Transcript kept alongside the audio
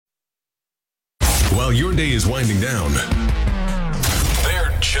While your day is winding down,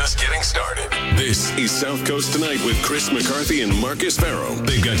 they're just getting started. This is South Coast Tonight with Chris McCarthy and Marcus Farrow.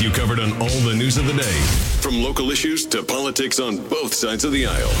 They've got you covered on all the news of the day, from local issues to politics on both sides of the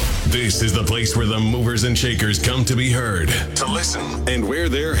aisle. This is the place where the movers and shakers come to be heard, to listen, and where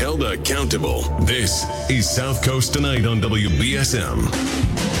they're held accountable. This is South Coast Tonight on WBSM.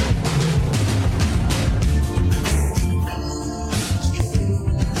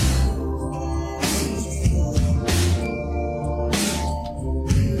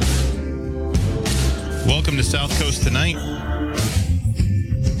 Welcome to South Coast Tonight.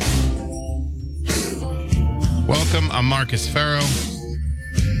 Welcome, I'm Marcus Farrow.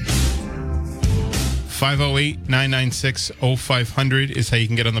 508-996-0500 is how you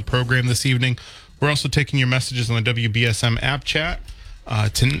can get on the program this evening. We're also taking your messages on the WBSM app chat.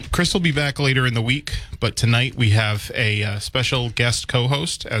 Chris will be back later in the week, but tonight we have a special guest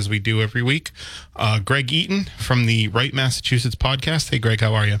co-host, as we do every week, Greg Eaton from the Right Massachusetts podcast. Hey, Greg,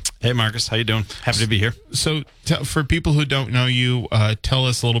 how are you? Hey, Marcus, how you doing? Happy to be here. So, for people who don't know you, tell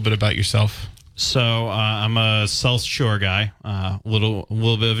us a little bit about yourself. So, I'm a South Shore guy. A little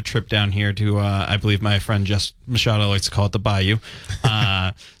bit of a trip down here to, I believe my friend Jess Machado likes to call it the Bayou.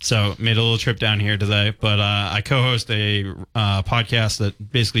 So, made a little trip down here today. But I co-host a podcast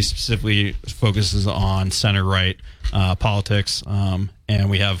that basically specifically focuses on center-right politics. And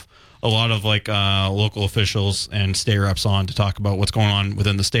we have a lot of local officials and state reps on to talk about what's going on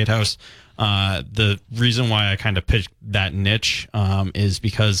within the State House. The reason why I kind of pitched that niche is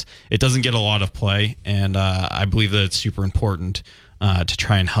because it doesn't get a lot of play, and I believe that it's super important to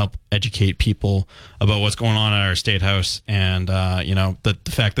try and help educate people about what's going on at our State House, and the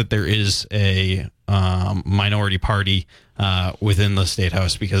fact that there is a minority party within the State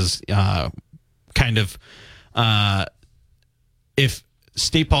House, because if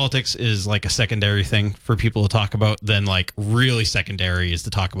state politics is like a secondary thing for people to talk about, then really secondary is to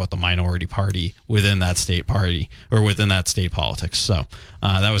talk about the minority party within that state party or within that state politics. So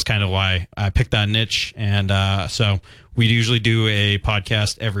that was kind of why I picked that niche. And so we usually do a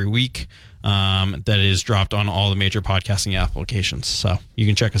podcast every week that is dropped on all the major podcasting applications. So you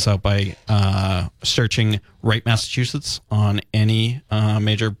can check us out by searching Right Massachusetts on any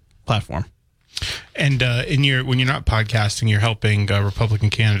major platform. And when you're not podcasting, you're helping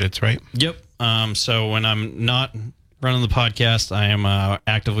Republican candidates, right? Yep. So when I'm not running the podcast, I am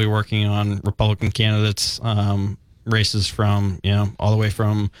actively working on Republican candidates races from all the way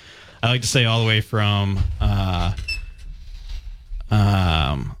from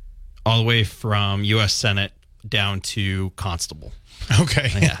U.S. Senate down to constable.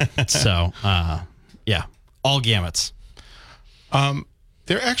 Okay. Yeah. So all gamuts.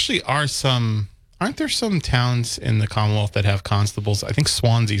 There actually are aren't there some towns in the Commonwealth that have constables? I think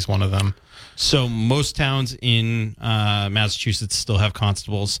Swansea's one of them. So most towns in Massachusetts still have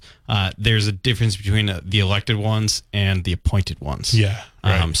constables. There's a difference between the elected ones and the appointed ones. Yeah.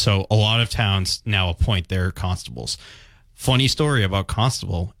 Right. So a lot of towns now appoint their constables. Funny story about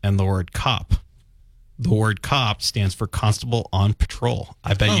constable and the word cop. The word cop stands for constable on patrol.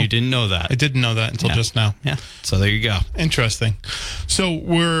 I bet you didn't know that. I didn't know that until just now. Yeah. So there you go. Interesting.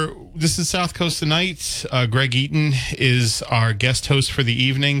 So this is South Coast Tonight. Greg Eaton is our guest host for the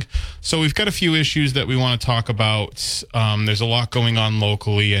evening. So we've got a few issues that we want to talk about. There's a lot going on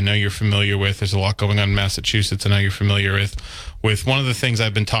locally. I know you're familiar with. There's a lot going on in Massachusetts. I know you're familiar with one of the things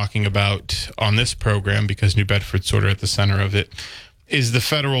I've been talking about on this program, because New Bedford's sort of at the center of it, is the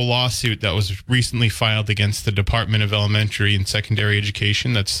federal lawsuit that was recently filed against the Department of Elementary and Secondary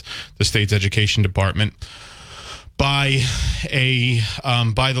Education. That's the state's education department, by a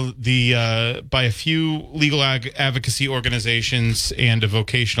few legal advocacy organizations and a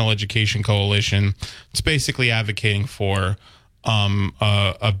vocational education coalition. It's basically advocating for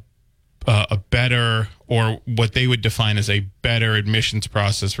a better, or what they would define as a better admissions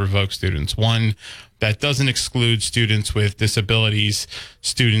process for voc students. One that doesn't exclude students with disabilities,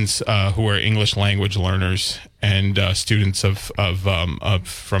 students who are English language learners, and students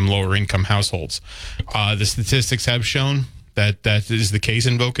from lower income households. The statistics have shown that is the case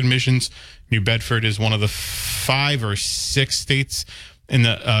in voc admissions. New Bedford is one of the 5 or 6 states in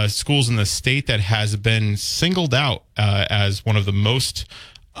the schools in the state that has been singled out as one of the most,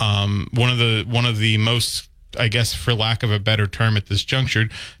 I guess, for lack of a better term at this juncture,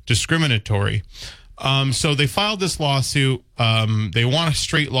 discriminatory. So they filed this lawsuit. They want a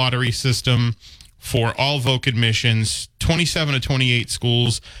straight lottery system for all voc admissions. 27 of 28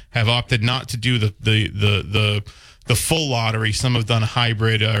 schools have opted not to do the full lottery. Some have done a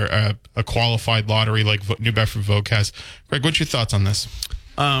hybrid or a qualified lottery like New Bedford Voc has. Greg, what's your thoughts on this?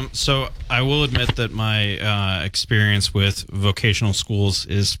 So I will admit that my experience with vocational schools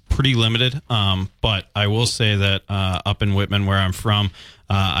is pretty limited. But I will say that up in Whitman, where I'm from,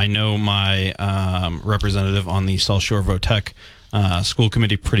 I know my representative on the South Shore VOTEC school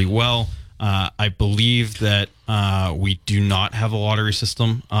committee pretty well. I believe that we do not have a lottery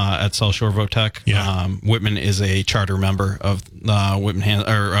system at South Shore VOTEC. Yeah. Whitman is a charter member of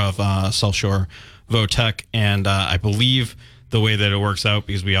South Shore VOTEC, and I believe the way that it works out,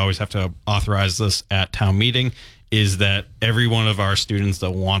 because we always have to authorize this at town meeting, is that every one of our students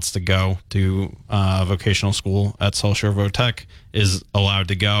that wants to go to vocational school at South Shore VOTEC is allowed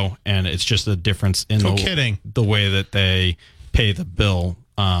to go, and it's just a difference in the way that they pay the bill.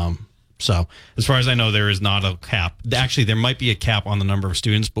 So as far as I know, there is not a cap. Actually, there might be a cap on the number of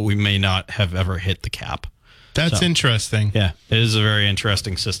students, but we may not have ever hit the cap. That's interesting. Yeah, it is a very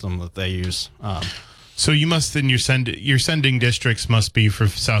interesting system that they use. So you must, then your sending districts must be for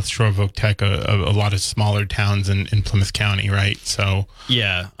South Shore VOTEC, a lot of smaller towns in Plymouth County, right? So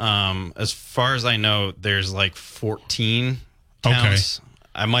yeah, as far as I know, there's like 14 towns. Okay.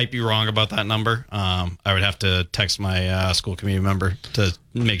 I might be wrong about that number. I would have to text my school committee member to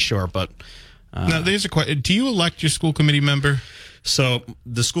make sure. But now there's a question: do you elect your school committee member? So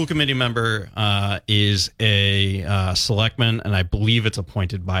the school committee member is a selectman, and I believe it's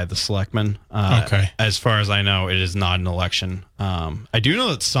appointed by the selectman. Okay. As far as I know, it is not an election. I do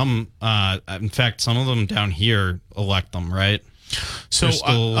know that in fact, some of them down here elect them, right? So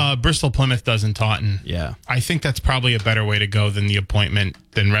Bristol Plymouth does in Taunton. Yeah. I think that's probably a better way to go than the appointment,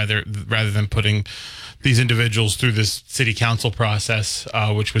 than rather than putting these individuals through this city council process,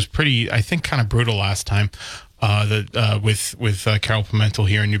 which was pretty, I think, kind of brutal last time. With Carol Pimentel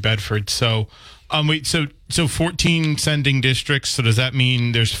here in New Bedford. So, so 14 sending districts. So does that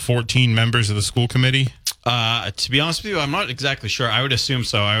mean there's 14 members of the school committee? To be honest with you, I'm not exactly sure. I would assume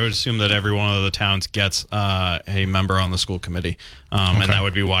so. I would assume that every one of the towns gets a member on the school committee, and that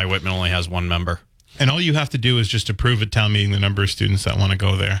would be why Whitman only has one member. And all you have to do is just approve at town meeting the number of students that want to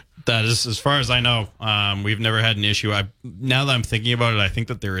go there. That is, as far as I know, we've never had an issue. Now that I'm thinking about it, I think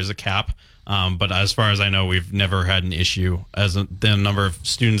that there is a cap. But as far as I know, we've never had an issue as the number of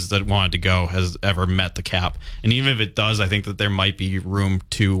students that wanted to go has ever met the cap. And even if it does, I think that there might be room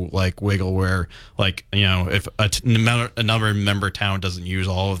to like wiggle where, like, you know, if another member town doesn't use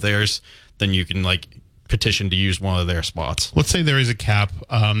all of theirs, then you can like petition to use one of their spots. Let's say there is a cap.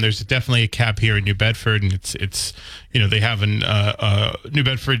 There's definitely a cap here in New Bedford, and it's they have New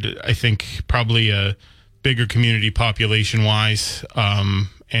Bedford, I think, probably a bigger community population wise,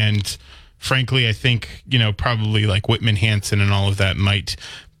 and frankly, I think, probably like Whitman, Hanson and all of that might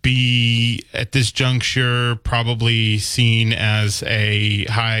be at this juncture probably seen as a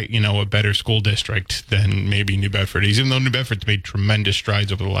a better school district than maybe New Bedford is, even though New Bedford's made tremendous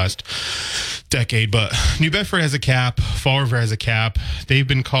strides over the last decade. But New Bedford has a cap. Fall River has a cap. They've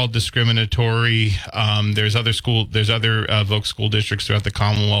been called discriminatory. There's other Voc school districts throughout the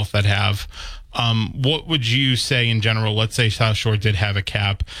Commonwealth that have. What would you say in general? Let's say South Shore did have a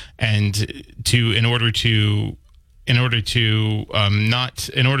cap, and in order to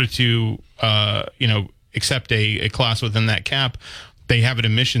accept a class within that cap, they have an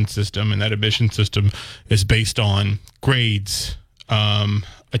admission system, and that admission system is based on grades,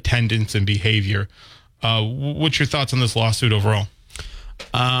 attendance, and behavior. What's your thoughts on this lawsuit overall?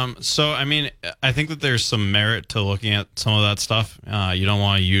 So, I mean, I think that there's some merit to looking at some of that stuff. You don't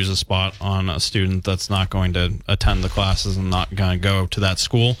want to use a spot on a student that's not going to attend the classes and not going to go to that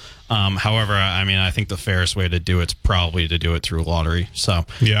school. However, I mean, I think the fairest way to do it's probably to do it through lottery. So,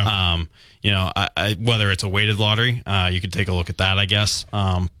 yeah. Whether it's a weighted lottery, you could take a look at that, I guess.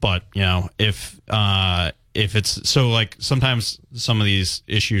 But if it's so, like, sometimes some of these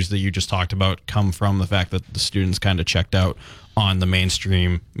issues that you just talked about come from the fact that the students kind of checked out on the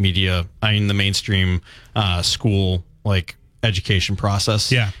mainstream media, the mainstream school like education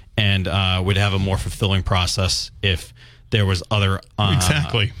process, yeah, and would have a more fulfilling process if there was other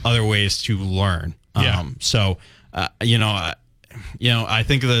ways to learn. Yeah. I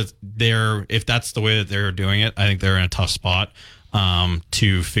think that if that's the way that they're doing it, I think they're in a tough spot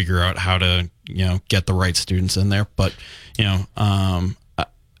to figure out how to get the right students in there. But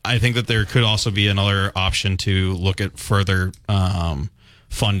I think that there could also be another option to look at further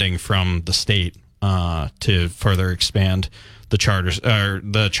funding from the state to further expand the charters or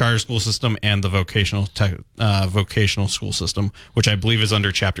the charter school system and the vocational school system, which I believe is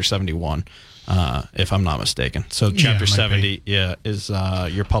under Chapter 71, if I'm not mistaken. So Chapter 70, is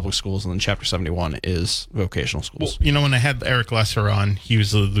your public schools, and then Chapter 71 is vocational schools. Well, when I had Eric Lesser on, he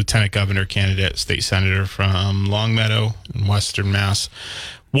was the lieutenant governor candidate, state senator from Longmeadow in Western Mass.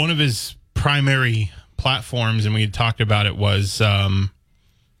 One of his primary platforms, and we had talked about it, was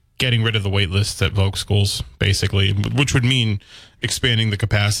getting rid of the wait lists at Voc schools, basically, which would mean expanding the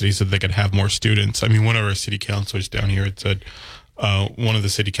capacity so they could have more students. I mean, one of our city councilors down here had said,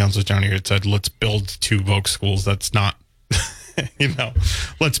 let's build 2 Voc schools. That's not,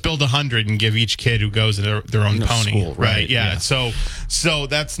 let's build 100 and give each kid who goes their own pony. School, right. Yeah. So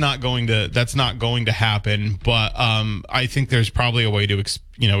that's not going to happen. But I think there's probably a way to,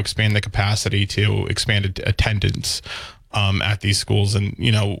 expand the capacity to expand attendance at these schools. And,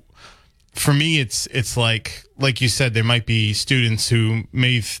 for me, it's like you said, there might be students who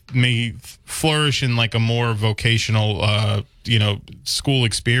may flourish in like a more vocational, school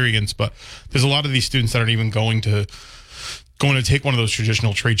experience, but there's a lot of these students that aren't even going to take one of those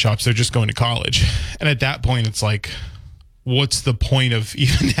traditional trade shops. They're just going to college. And at that point, it's like, what's the point of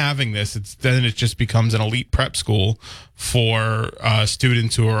even having this? Then it just becomes an elite prep school for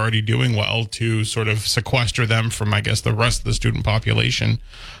students who are already doing well, to sort of sequester them from, I guess, the rest of the student population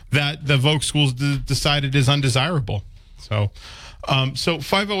that the Voc schools decided is undesirable. So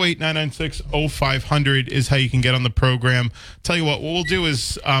 508-996-0500 is how you can get on the program. Tell you what we'll do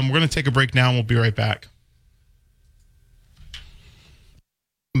is we're going to take a break now, and we'll be right back.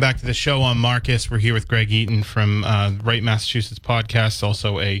 Back to the show. I'm Marcus. We're here with Greg Eaton from Right Massachusetts podcast,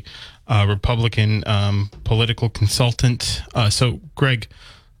 also a Republican political consultant. So, Greg,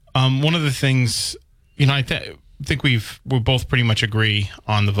 one of the things, I think we both pretty much agree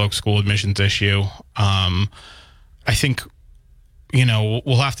on the Voc school admissions issue. I think,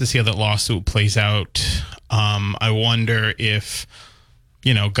 we'll have to see how that lawsuit plays out. I wonder if,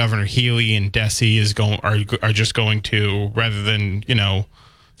 Governor Healy and Desi are just going to, rather than,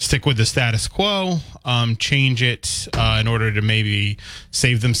 stick with the status quo, change it in order to maybe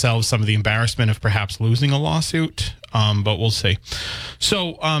save themselves some of the embarrassment of perhaps losing a lawsuit. But we'll see.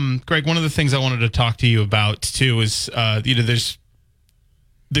 So, Greg, one of the things I wanted to talk to you about too is,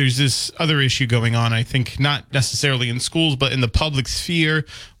 there's this other issue going on, I think not necessarily in schools, but in the public sphere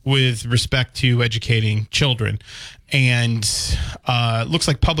with respect to educating children. And it looks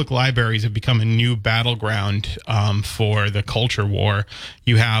like public libraries have become a new battleground for the culture war.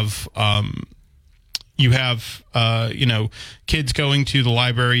 You have kids going to the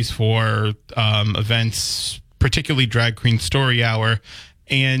libraries for events, particularly Drag Queen Story Hour,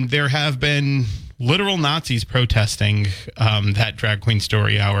 and there have been literal Nazis protesting that Drag Queen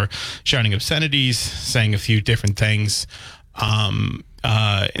Story Hour, shouting obscenities, saying a few different things, and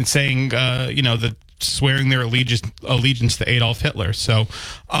saying, that swearing their allegiance to Adolf Hitler. So,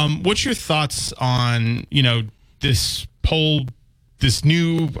 what's your thoughts on, this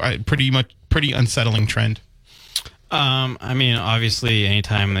new, pretty unsettling trend? Obviously,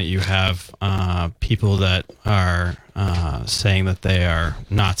 anytime that you have people that are saying that they are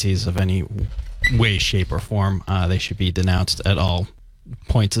Nazis of any way, shape, or form, they should be denounced at all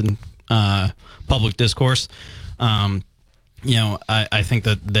points in public discourse. I think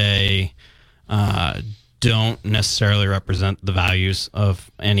that they don't necessarily represent the values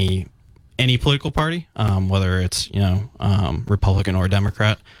of any political party, whether it's Republican or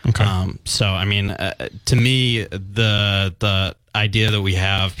Democrat. Okay. To me, the idea that we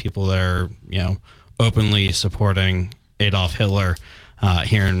have people that are openly supporting Adolf Hitler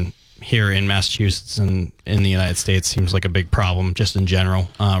here in Massachusetts and in the United States seems like a big problem just in general,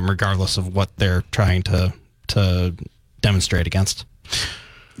 regardless of what they're trying to demonstrate against.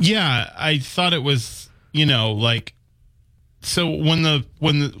 Yeah, I thought it was, so when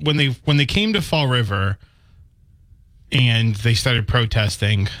they came to Fall River and they started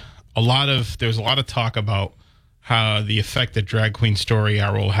protesting, there was a lot of talk about how the effect that Drag Queen Story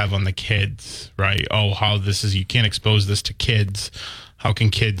Hour will have on the kids, right? Oh, how you can't expose this to kids. How can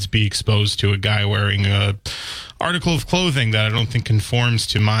kids be exposed to a guy wearing a article of clothing that I don't think conforms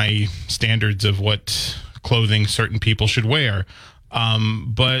to my standards of what clothing certain people should wear?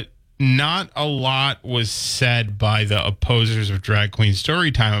 But not a lot was said by the opposers of Drag Queen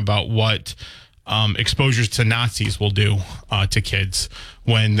Storytime about what exposures to Nazis will do to kids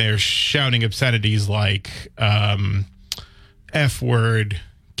when they're shouting obscenities like F word,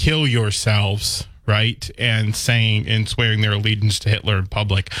 kill yourselves, right? And swearing their allegiance to Hitler in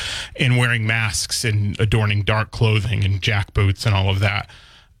public, and wearing masks and adorning dark clothing and jackboots and all of that.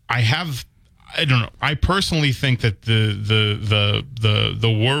 I don't know. I personally think that the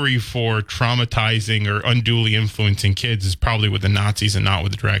worry for traumatizing or unduly influencing kids is probably with the Nazis and not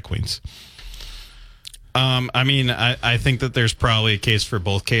with the drag queens. I mean, I think that there's probably a case for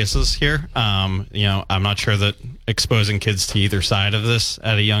both cases here. I'm not sure that exposing kids to either side of this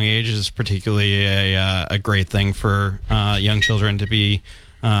at a young age is particularly a great thing for young children to be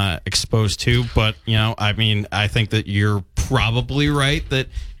exposed to. But, I mean, I think that you're probably right that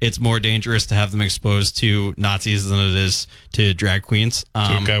it's more dangerous to have them exposed to Nazis than it is to drag queens.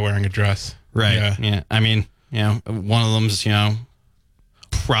 To a guy wearing a dress. Right. Yeah. I mean, one of them's,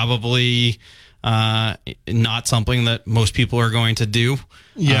 probably not something that most people are going to do.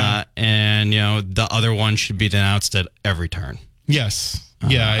 Yeah. And, the other one should be denounced at every turn. Yes.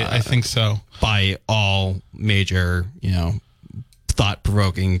 Yeah, I think so. By all major,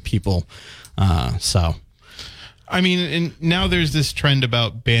 thought-provoking people. I mean, and now there's this trend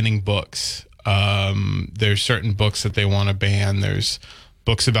about banning books. There's certain books that they want to ban. There's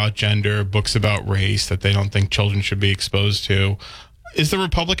books about gender, books about race that they don't think children should be exposed to. Is the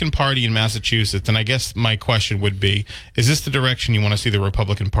Republican Party in Massachusetts, and I guess my question would be, is this the direction you want to see the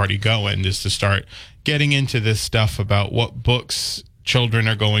Republican Party go in, is to start getting into this stuff about what books children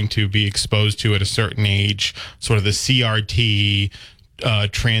are going to be exposed to at a certain age, sort of the CRT,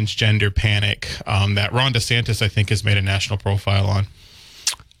 transgender panic that Ron DeSantis, I think, has made a national profile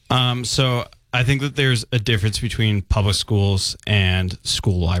on? So I think that there's a difference between public schools and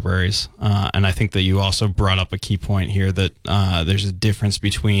school libraries. And I think that you also brought up a key point here that there's a difference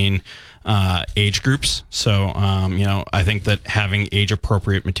between age groups. So, I think that having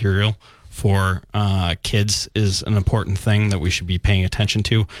age-appropriate material for kids is an important thing that we should be paying attention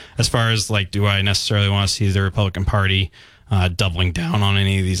to. As far as, do I necessarily want to see the Republican Party doubling down on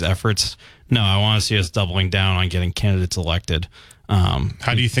any of these efforts? No, I want to see us doubling down on getting candidates elected.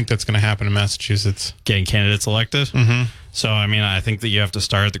 How do you think that's going to happen in Massachusetts? Getting candidates elected? Mm-hmm. So, I mean, I think that you have to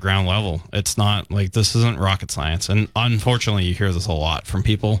start at the ground level. It's not this isn't rocket science. And unfortunately, you hear this a lot from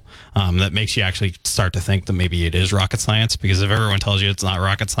people that makes you actually start to think that maybe it is rocket science, because if everyone tells you it's not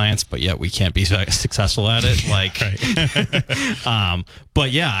rocket science, but yet we can't be successful at it,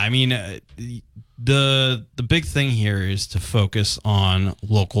 but yeah, I mean, the big thing here is to focus on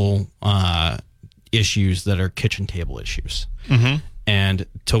local issues that are kitchen table issues. Mm-hmm. And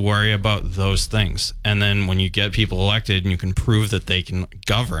to worry about those things. And then when you get people elected and you can prove that they can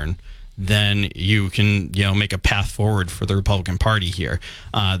govern, then you can, make a path forward for the Republican Party here.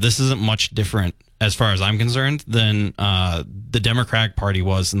 This isn't much different, as far as I'm concerned, than the Democratic Party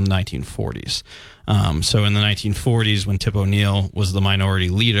was in the 1940s. So in the 1940s, when Tip O'Neill was the minority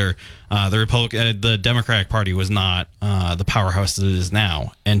leader, the Democratic Party was not the powerhouse that it is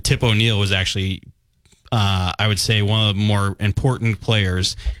now. And Tip O'Neill was actually, I would say, one of the more important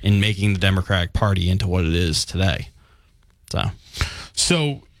players in making the Democratic Party into what it is today.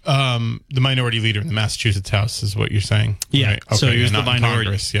 So the minority leader in the Massachusetts House is what you're saying? Yeah. Right? Okay, so he was the minority.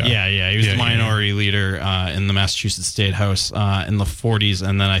 Congress, He was the minority leader in the Massachusetts State House in the 40s,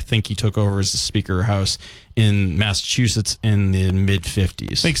 and then I think he took over as the Speaker of the House in Massachusetts in the mid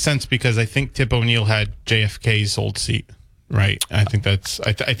 50s. Makes sense, because I think Tip O'Neill had JFK's old seat. Right. I think that's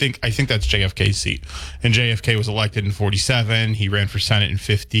JFK's seat. And JFK was elected in 47. He ran for Senate in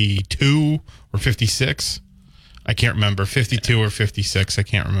 52 or 56. I can't remember. 52 or 56. I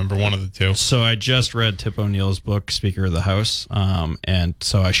can't remember. One of the two. So I just read Tip O'Neill's book, Speaker of the House. And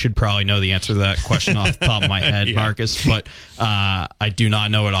so I should probably know the answer to that question off the top of my head, yeah. Marcus. But I do not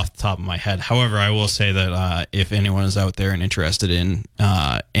know it off the top of my head. However, I will say that if anyone is out there and interested in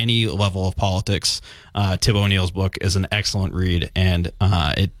any level of politics, Tip O'Neill's book is an excellent read. And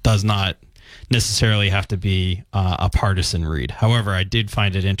it does not necessarily have to be a partisan read. However, I did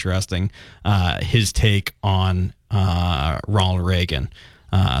find it interesting, his take on Ronald Reagan.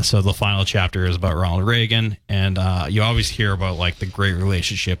 So the final chapter is about Ronald Reagan, and you always hear about the great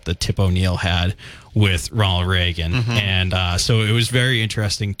relationship that Tip O'Neill had with Ronald Reagan. Mm-hmm. And so it was very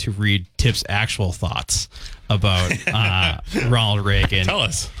interesting to read Tip's actual thoughts about Ronald Reagan. Tell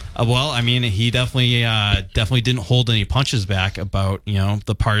us. Well, I mean, he definitely didn't hold any punches back about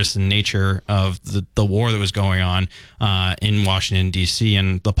the partisan nature of the war that was going on in Washington D.C.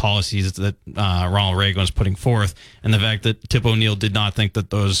 and the policies that Ronald Reagan was putting forth, and the fact that Tip O'Neill did not think that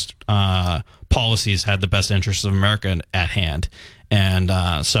those policies had the best interests of America at hand. And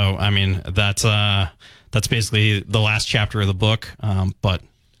so, I mean, that's basically the last chapter of the book, but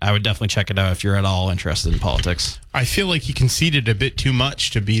I would definitely check it out if you're at all interested in politics. I feel like he conceded a bit too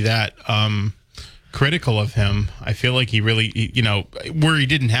much to be that critical of him. I feel like he really, where he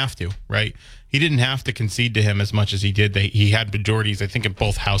didn't have to, right? He didn't have to concede to him as much as he did. He had majorities, I think, in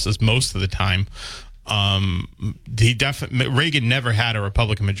both houses most of the time. Reagan never had a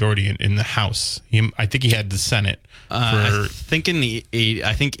Republican majority in the House. I think he had the Senate. I think in the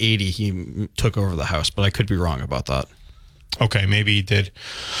 80 he took over the House, but I could be wrong about that. Okay, maybe he did.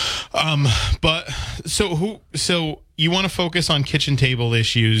 But so you want to focus on kitchen table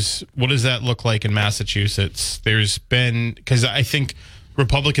issues? What does that look like in Massachusetts? Because I think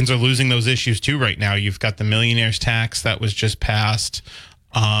Republicans are losing those issues too right now. You've got the millionaire's tax that was just passed.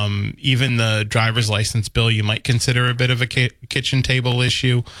 Even the driver's license bill you might consider a bit of a kitchen table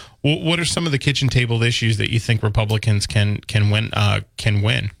issue. What are some of the kitchen table issues that you think Republicans can win?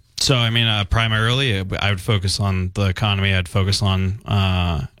 So, I mean, primarily, I would focus on the economy. I'd focus on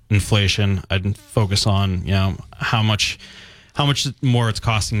inflation. I'd focus on how much more it's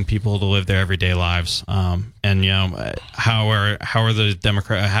costing people to live their everyday lives, and how are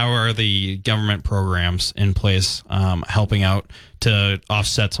the government programs in place helping out to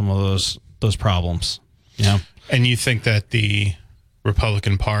offset some of those problems. And you think that the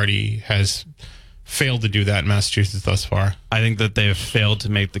Republican Party has failed to do that in Massachusetts thus far? I think that they've failed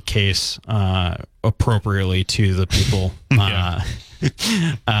to make the case appropriately to the people, to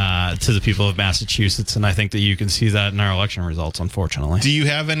the people of Massachusetts, and I think that you can see that in our election results, unfortunately. Do you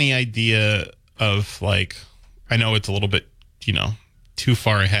have any idea of, I know it's a little bit, too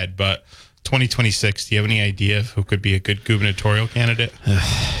far ahead, but 2026, do you have any idea of who could be a good gubernatorial candidate?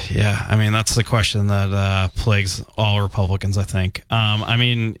 Yeah, I mean, that's the question that plagues all Republicans, I think. I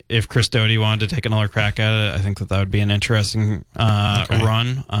mean, if Chris Doty wanted to take another crack at it, I think that would be an interesting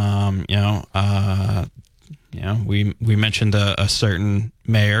run. We mentioned a certain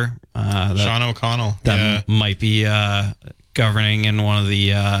mayor, Sean O'Connell, that might be governing in one of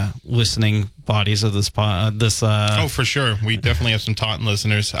the listening bodies of this. Oh, for sure. We definitely have some Taunton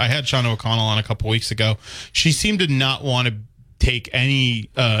listeners. I had Sean O'Connell on a couple weeks ago. She seemed to not want to take make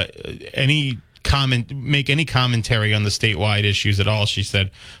any commentary on the statewide issues at all. She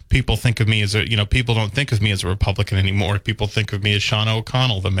said, people think of me as people don't think of me as a Republican anymore. People think of me as Sean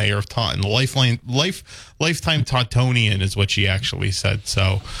O'Connell, the mayor of Taunton. Lifetime Tauntonian is what she actually said.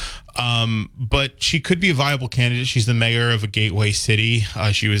 So, but she could be a viable candidate. She's the mayor of a gateway city.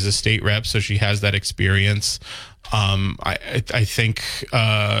 She was a state rep, so she has that experience. I think,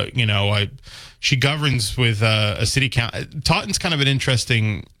 she governs with a city council. Taunton's kind of an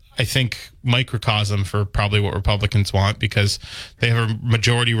interesting, I think, microcosm for probably what Republicans want, because they have a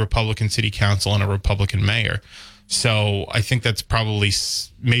majority Republican city council and a Republican mayor. So I think that's probably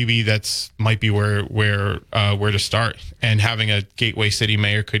might be where to start. And having a gateway city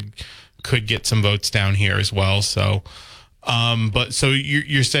mayor could get some votes down here as well. So, so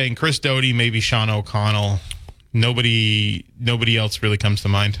you're saying Chris Doty, maybe Sean O'Connell. Nobody else really comes to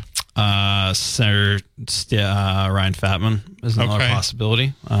mind. Senator Ryan Fatman is another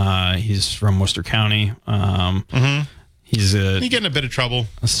possibility. He's from Worcester County. He's getting a bit of trouble.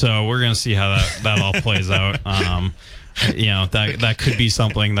 So we're going to see how that all plays out. That could be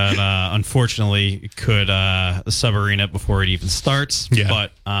something that unfortunately could submarine it before it even starts. Yeah.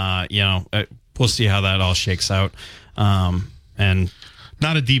 But we'll see how that all shakes out. And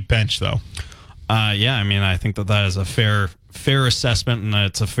not a deep bench though. I mean, I think that is a fair assessment, and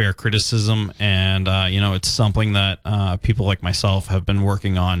it's a fair criticism, and it's something that people like myself have been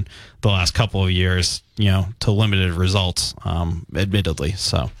working on the last couple of years, to limited results, admittedly.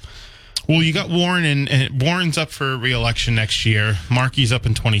 So, well, you got Warren, and Warren's up for re-election next year. Markey's up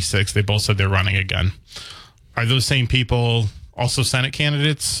in 26. They both said they're running again. Are those same people also Senate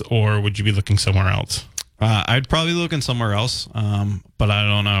candidates, or would you be looking somewhere else? I'd probably be looking somewhere else, but I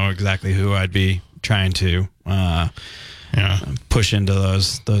don't know exactly who I'd be trying to push into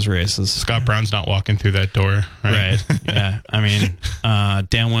those races. Scott Brown's not walking through that door, right? Yeah. I mean,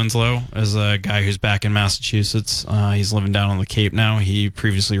 Dan Winslow is a guy who's back in Massachusetts. He's living down on the Cape now. He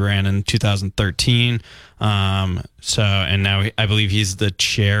previously ran in 2013. And now I believe he's the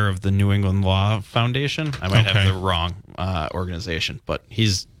chair of the New England Law Foundation. I might have the wrong organization, but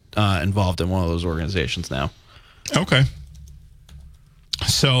he's involved in one of those organizations now. Okay.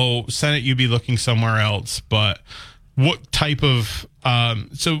 So Senate, you'd be looking somewhere else, but what type of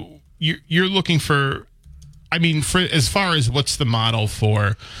so you're looking for, I mean, for as far as what's the model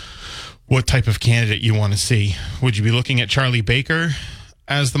for what type of candidate you want to see? Would you be looking at Charlie Baker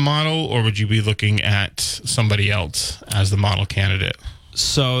as the model, or would you be looking at somebody else as the model candidate?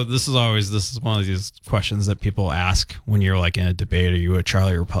 So this is one of these questions that people ask when you're like in a debate. Are you a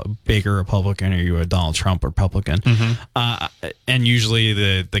Charlie Baker Republican? Or are you a Donald Trump Republican? And usually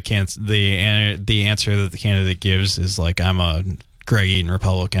the answer that the candidate gives is like, I'm a Greg Eaton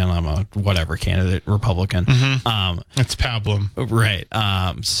Republican. I'm a whatever candidate Republican. It's pablum, right?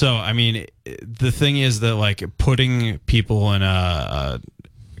 So I mean, the thing is that like putting people in a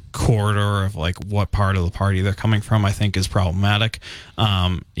corridor of like what part of the party they're coming from, I think is problematic.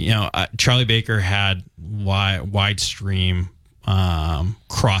 Charlie Baker had wide stream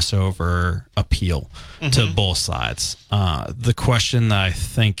crossover appeal to both sides. The question that I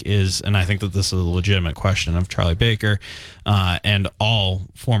think is, and I think that this is a legitimate question of Charlie Baker and all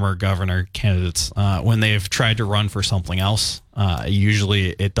former governor candidates, when they've tried to run for something else,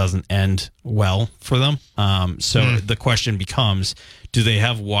 usually it doesn't end well for them. So the question becomes, do they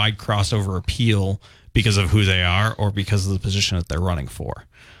have wide crossover appeal because of who they are or because of the position that they're running for?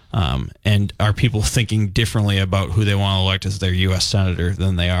 And are people thinking differently about who they want to elect as their U.S. senator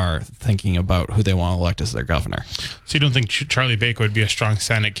than they are thinking about who they want to elect as their governor? So you don't think Charlie Baker would be a strong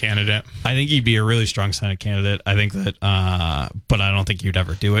Senate candidate? I think he'd be a really strong Senate candidate. I think that, but I don't think he'd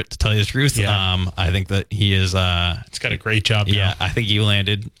ever do it, to tell you the truth. Yeah. I think that he is. He's got a great job now. Yeah, I think he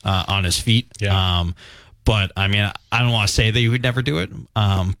landed on his feet. Yeah. But I mean, I don't want to say that he would never do it.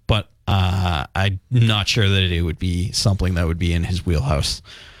 But I'm not sure that it would be something that would be in his wheelhouse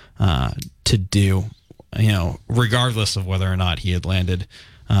to do, regardless of whether or not he had landed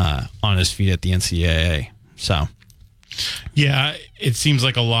on his feet at the NCAA. So, yeah, it seems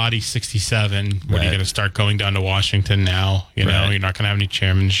like a lot. He's 67. What are you going to start going down to Washington now? You're not going to have any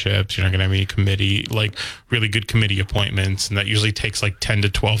chairmanships. You're not going to have any committee, like really good committee appointments. And that usually takes like 10 to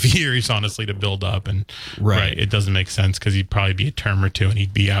 12 years, honestly, to build up. And it doesn't make sense because he'd probably be a term or two and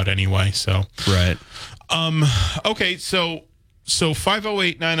he'd be out anyway. So, okay. So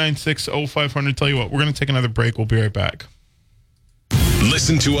 508-996-0500. Tell you what, we're going to take another break. We'll be right back.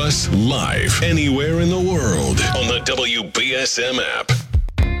 Listen to us live anywhere in the world on the WBSM app.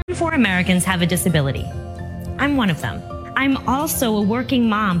 4 Americans have a disability. I'm one of them. I'm also a working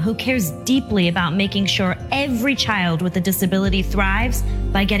mom who cares deeply about making sure every child with a disability thrives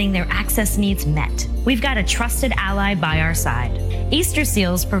by getting their access needs met. We've got a trusted ally by our side. Easter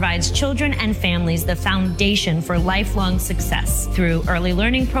Seals provides children and families the foundation for lifelong success through early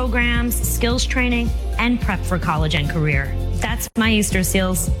learning programs, skills training, and prep for college and career. That's my Easter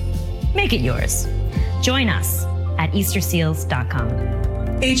Seals. Make it yours. Join us at easterseals.com.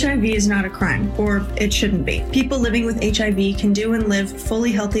 HIV is not a crime, or it shouldn't be. People living with HIV can do and live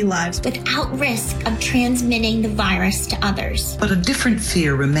fully healthy lives without risk of transmitting the virus to others. But a different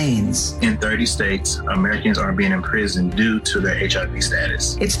fear remains. In 30 states, Americans are being imprisoned due to their HIV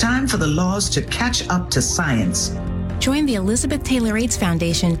status. It's time for the laws to catch up to science. Join the Elizabeth Taylor AIDS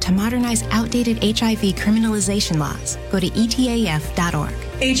Foundation to modernize outdated HIV criminalization laws. Go to etaf.org.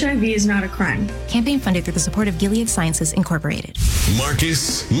 HIV is not a crime. Campaign funded through the support of Gilead Sciences Incorporated.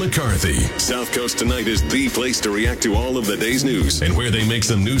 Marcus McCarthy. South Coast Tonight is the place to react to all of the day's news and where they make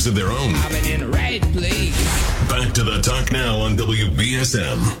some news of their own. I've been in the right place. Back to the talk now on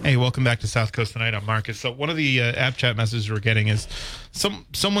WBSM. Hey, welcome back to South Coast Tonight. I'm Marcus. So one of the app chat messages we're getting is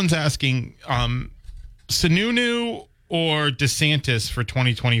someone's asking Sununu or DeSantis for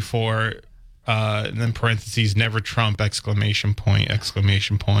 2024, and then parentheses, never Trump, exclamation point.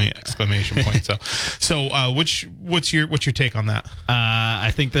 So what's your take on that?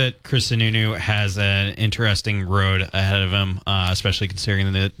 I think that Chris Sununu has an interesting road ahead of him, especially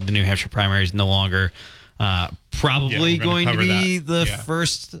considering the New Hampshire primary is no longer probably going to be the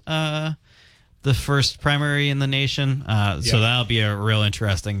first primary in the nation. So that'll be a real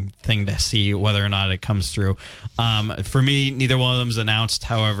interesting thing to see whether or not it comes through. For me, neither one of them is announced.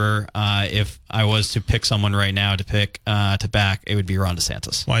 However, if I was to pick someone right now to back, it would be Ron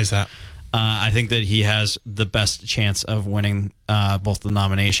DeSantis. Why is that? I think that he has the best chance of winning both the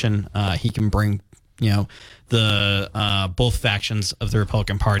nomination. He can bring, the both factions of the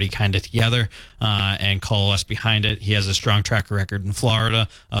Republican Party kind of together and coalesce behind it. He has a strong track record in Florida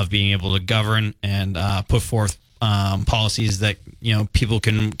of being able to govern and put forth policies that people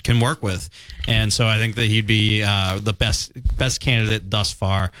can work with, and so I think that he'd be the best candidate thus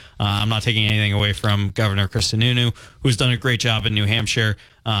far. I'm not taking anything away from Governor Chris Sununu, who's done a great job in New Hampshire.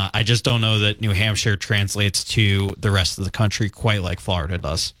 I just don't know that New Hampshire translates to the rest of the country quite like Florida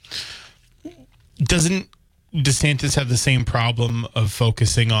does. Doesn't DeSantis have the same problem of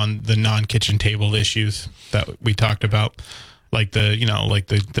focusing on the non-kitchen table issues that we talked about? like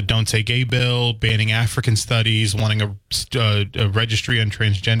the Don't Say Gay bill, banning African studies, wanting a registry on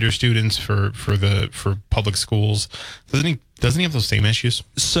transgender students for public schools. Doesn't he have those same issues?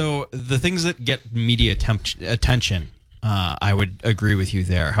 So the things that get media attention, I would agree with you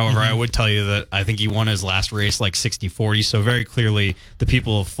there. However, I would tell you that I think he won his last race like 60-40. So very clearly, the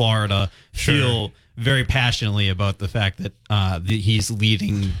people of Florida feel very passionately about the fact that he's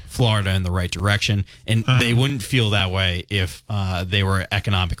leading Florida in the right direction, and they wouldn't feel that way if they were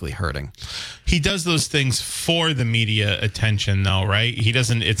economically hurting. He does those things for the media attention, though, right? He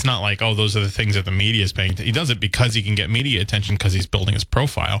doesn't. It's not like, oh, those are the things that the media is paying. He does it because he can get media attention because he's building his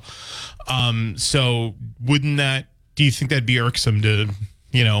profile. So wouldn't that? Do you think that'd be irksome to,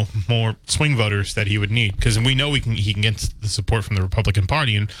 more swing voters that he would need? Because we know he can get the support from the Republican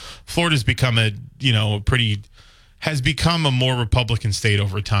Party, and Florida's become has become a more Republican state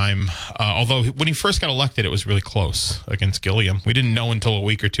over time. Although when he first got elected, it was really close against Gilliam. We didn't know until a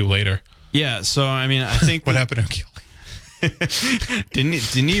week or two later. Yeah. So I mean, I think what happened to Gilliam?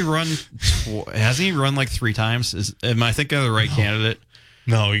 Didn't he run? Hasn't he run like 3 times? Am I thinking of the right candidate?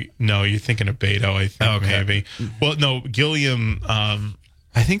 No, you're thinking of Beto, I think, maybe. Well, no, Gilliam...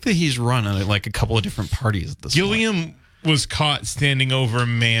 I think that he's run on like a couple of different parties at this point. Gilliam was caught standing over a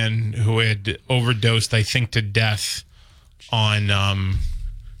man who had overdosed, I think, to death on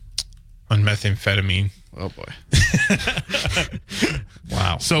methamphetamine. Oh, boy.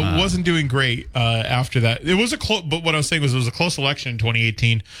 Wow. So wasn't doing great after that. It was but what I was saying was it was a close election in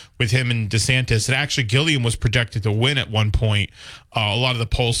 2018 with him and DeSantis. And actually, Gilliam was projected to win at one point. A lot of the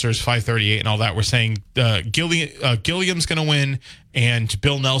pollsters, 538 and all that, were saying Gilliam's going to win and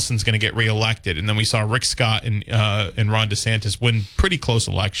Bill Nelson's going to get reelected. And then we saw Rick Scott and Ron DeSantis win pretty close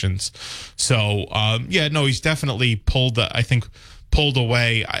elections. So, he's definitely pulled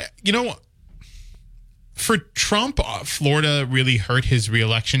away. For Trump, Florida really hurt his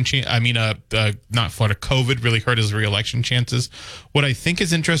reelection chance. Not Florida, COVID really hurt his reelection chances. What I think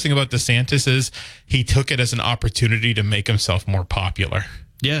is interesting about DeSantis is he took it as an opportunity to make himself more popular.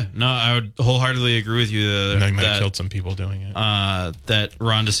 Yeah, no, I would wholeheartedly agree with you that he might have killed some people doing it. That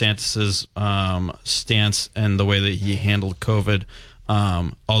Ron DeSantis's stance and the way that he handled COVID,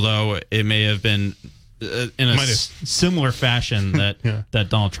 although it may have been in a similar fashion that that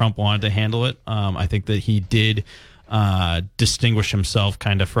Donald Trump wanted to handle it. I think that he did distinguish himself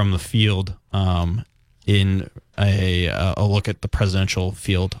kind of from the field in a look at the presidential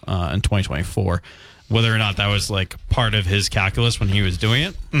field in 2024. Whether or not that was like part of his calculus when he was doing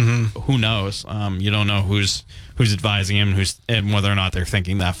it, who knows? You don't know who's advising him, and whether or not they're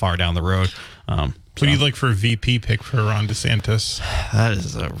thinking that far down the road. What do you like for a VP pick for Ron DeSantis? That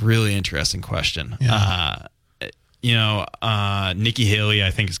is a really interesting question. Yeah. Nikki Haley, I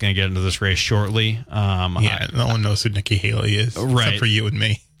think, is going to get into this race shortly. No one knows who Nikki Haley is, except for you and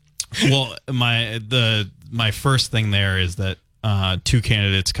me. Well, my first thing there is that 2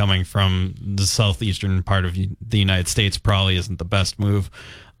 candidates coming from the southeastern part of the United States probably isn't the best move.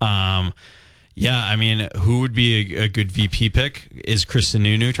 Who would be a good VP pick? Is Chris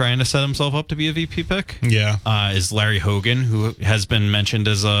Sununu trying to set himself up to be a VP pick? Yeah. Is Larry Hogan, who has been mentioned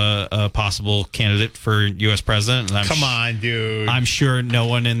as a possible candidate for U.S. president? And Come on, dude. I'm sure no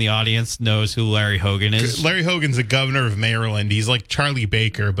one in the audience knows who Larry Hogan is. Larry Hogan's the governor of Maryland. He's like Charlie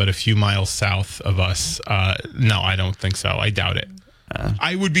Baker, but a few miles south of us. No, I don't think so. I doubt it.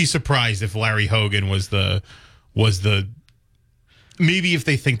 I would be surprised if Larry Hogan was the maybe if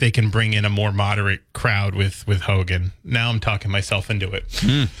they think they can bring in a more moderate crowd with Hogan. Now I'm talking myself into it.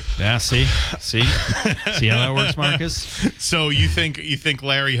 Yeah, see how that works, Marcus? So you think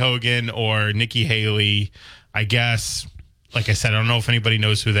Larry Hogan or Nikki Haley? I guess, like I said, I don't know if anybody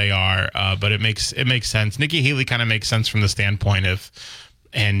knows who they are, but it makes sense. Nikki Haley kind of makes sense from the standpoint of,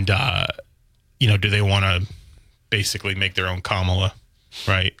 do they want to basically make their own Kamala,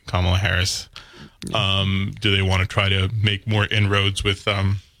 right? Kamala Harris. Do they want to try to make more inroads with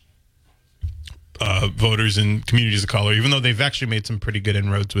voters in communities of color, even though they've actually made some pretty good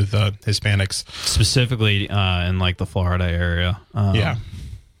inroads with Hispanics, specifically in like the Florida area? Yeah.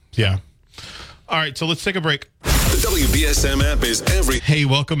 All right, so let's take a break. The WBSM app is Hey,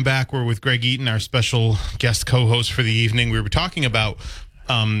 welcome back. We're with Greg Eaton, our special guest co-host for the evening. We were talking about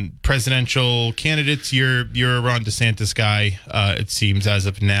presidential candidates. You're a Ron DeSantis guy, it seems, as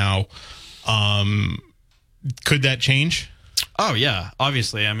of now. Could that change? Oh yeah,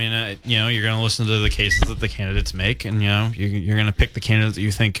 obviously. I mean, you're going to listen to the cases that the candidates make, and you're going to pick the candidate that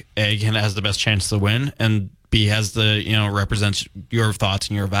you think A has the best chance to win, and B has the represents your thoughts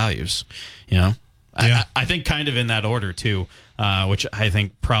and your values. I think kind of in that order too. which I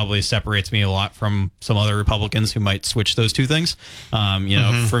think probably separates me a lot from some other Republicans who might switch those two things.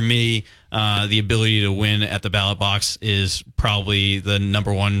 For me, the ability to win at the ballot box is probably the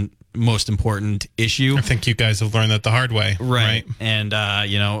number one most important issue. I think you guys have learned that the hard way, right? And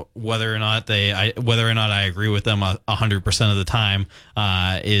whether or not I agree with them 100% of the time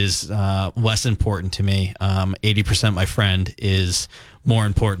is less important to me. 80% my friend is more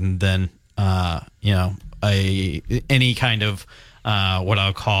important than any kind of what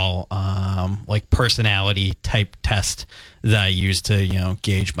I'll call like personality type test that I use to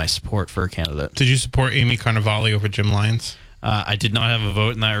gauge my support for a candidate. Did you support Amy Carnevale over Jim Lyons? I did not have a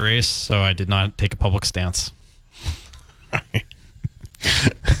vote in that race, so I did not take a public stance.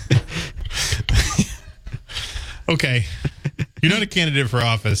 Okay, you're not a candidate for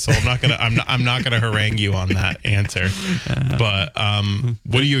office, so I'm not gonna harangue you on that answer. But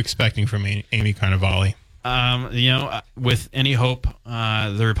what are you expecting from Amy Carnevale? With any hope,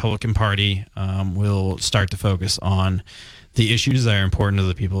 the Republican Party will start to focus on the issues that are important to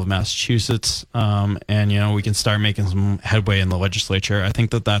the people of Massachusetts, and we can start making some headway in the legislature. I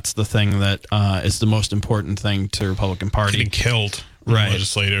think that that's the thing that is the most important thing to the Republican Party. Getting killed, right?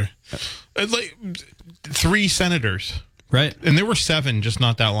 Legislator, like 3 senators, right? And there were 7 just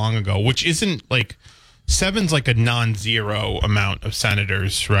not that long ago, which isn't like 7's like a non-zero amount of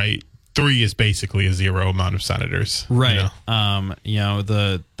senators, right? 3 is basically a 0 amount of senators, right?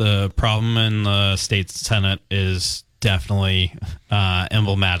 The problem in the state Senate is definitely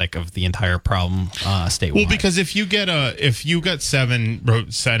emblematic of the entire problem statewide. Well, because if you got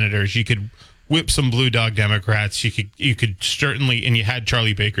 7 senators, you could whip some blue dog Democrats. You could certainly, and you had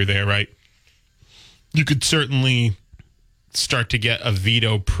Charlie Baker there, right? You could certainly start to get a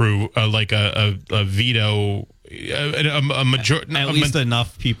veto a veto. A majority, at least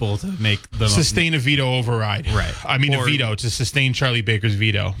enough people to make the sustain a veto override, right? I mean, a veto to sustain Charlie Baker's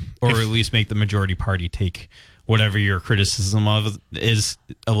veto, or at least make the majority party take whatever your criticism of is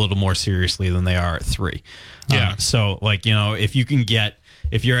a little more seriously than they are at 3. Yeah. So,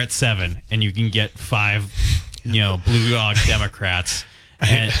 if you're at 7 and you can get 5, blue dog Democrats.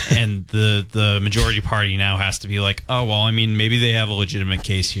 And the majority party now has to be like, oh, well, I mean, maybe they have a legitimate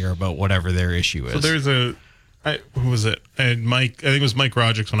case here about whatever their issue is. So there's who was it? I had Mike. I think it was Mike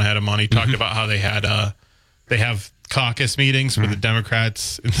Rodrigues when I had him on. He talked about how they have caucus meetings for the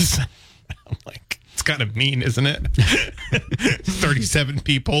Democrats in the Senate. I'm like, it's kind of mean, isn't it? 37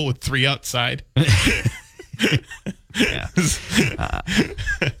 people with 3 outside. Yeah.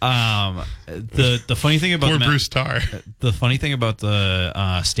 The funny thing about Bruce Tarr. The funny thing about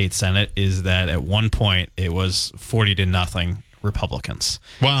the state Senate is that at one point it was 40-0 Republicans.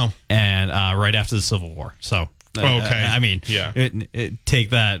 Wow. And right after the Civil War. So okay. I mean, yeah.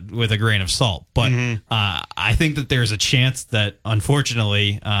 Take that with a grain of salt. But I think that there's a chance that,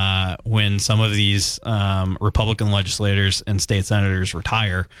 unfortunately, when some of these Republican legislators and state senators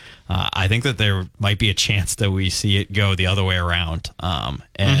retire, I think that there might be a chance that we see it go the other way around. And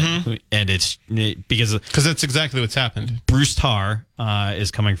it's because that's exactly what's happened. Bruce Tarr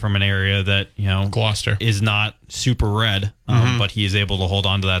is coming from an area that Gloucester is not super red, but he is able to hold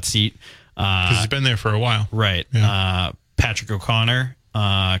on to that seat. Because he's been there for a while. Right. Yeah. Patrick O'Connor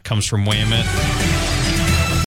comes from Weymouth.